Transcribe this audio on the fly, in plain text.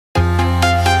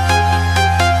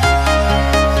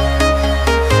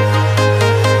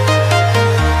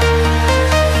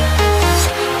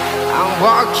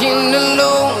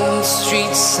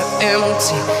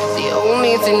empty. The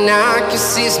only thing I can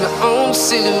see is my own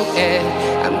silhouette.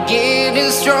 I'm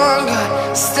getting stronger,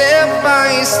 step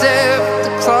by step.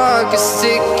 The clock is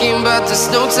ticking, but there's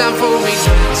no time for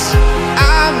regrets.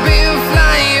 I've been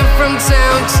flying from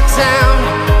town to town,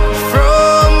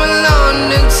 from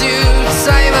London to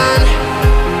Taiwan.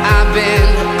 I've been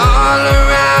all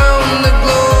around the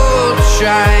globe,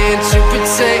 trying to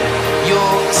protect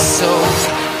your soul.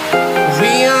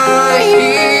 We are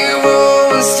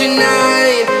heroes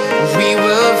tonight. We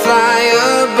will fly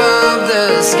above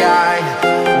the sky.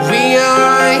 We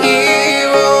are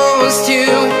heroes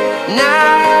tonight.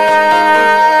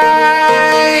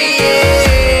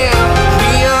 Yeah.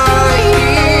 We are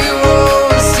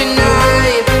heroes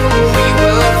tonight. We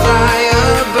will fly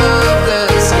above the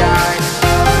sky.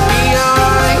 We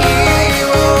are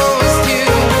heroes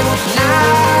tonight.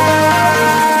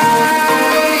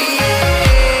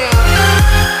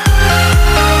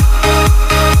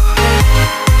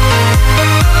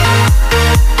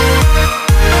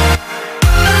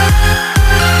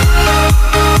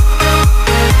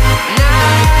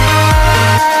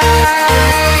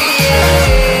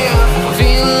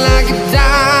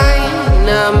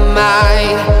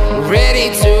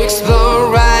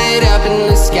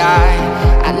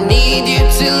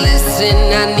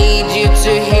 I need you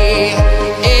to hear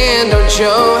and don't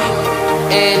show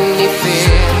any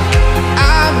fear.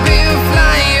 I've been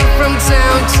flying from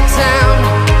town to town,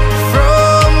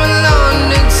 from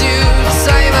London to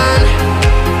Taiwan.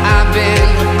 I've been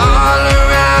all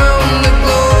around the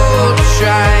globe,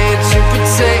 trying to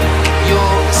protect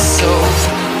your soul.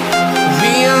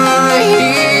 We are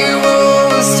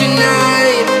heroes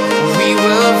tonight. We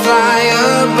will fly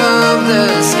above the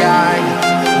sky.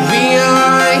 We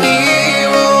are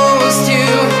heroes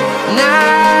tonight.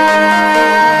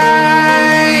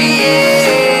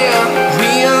 Yeah.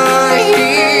 We are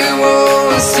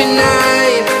heroes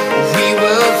tonight. We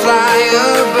will fly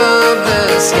above the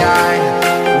sky.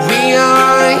 We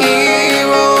are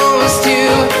heroes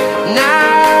tonight.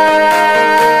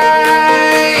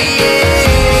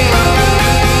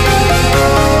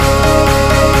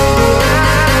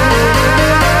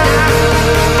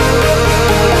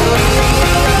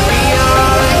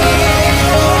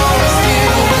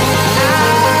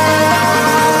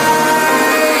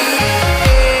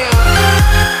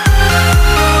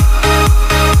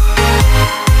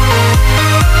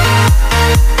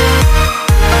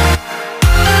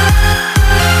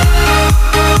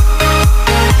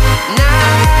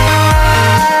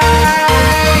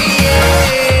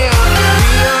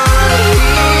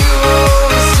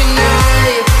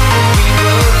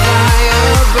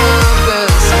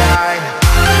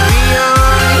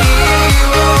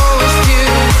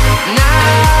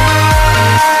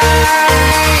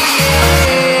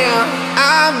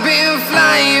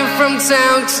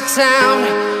 Town to town,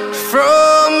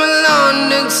 from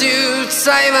London to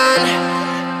Taiwan.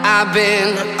 I've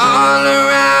been all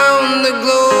around the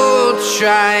globe,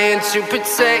 trying to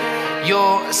protect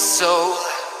your soul.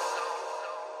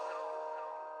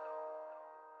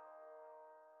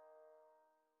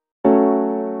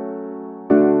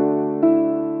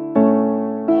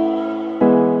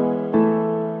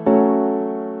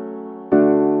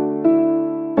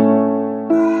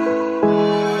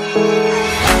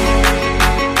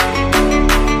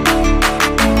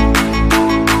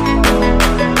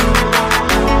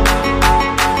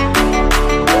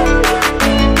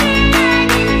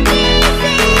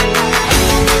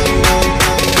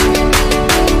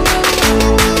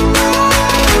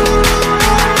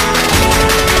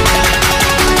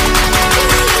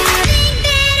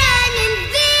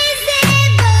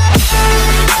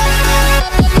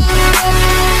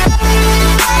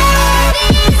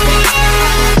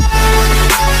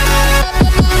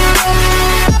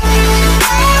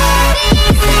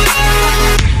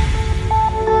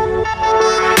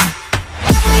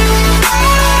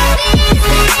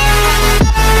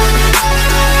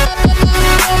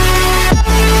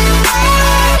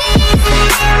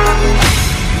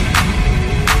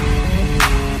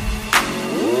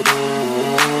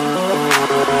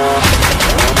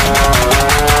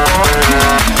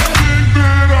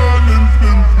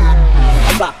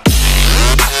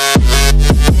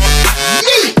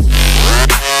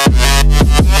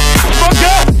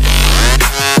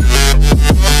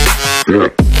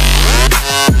 Yeah.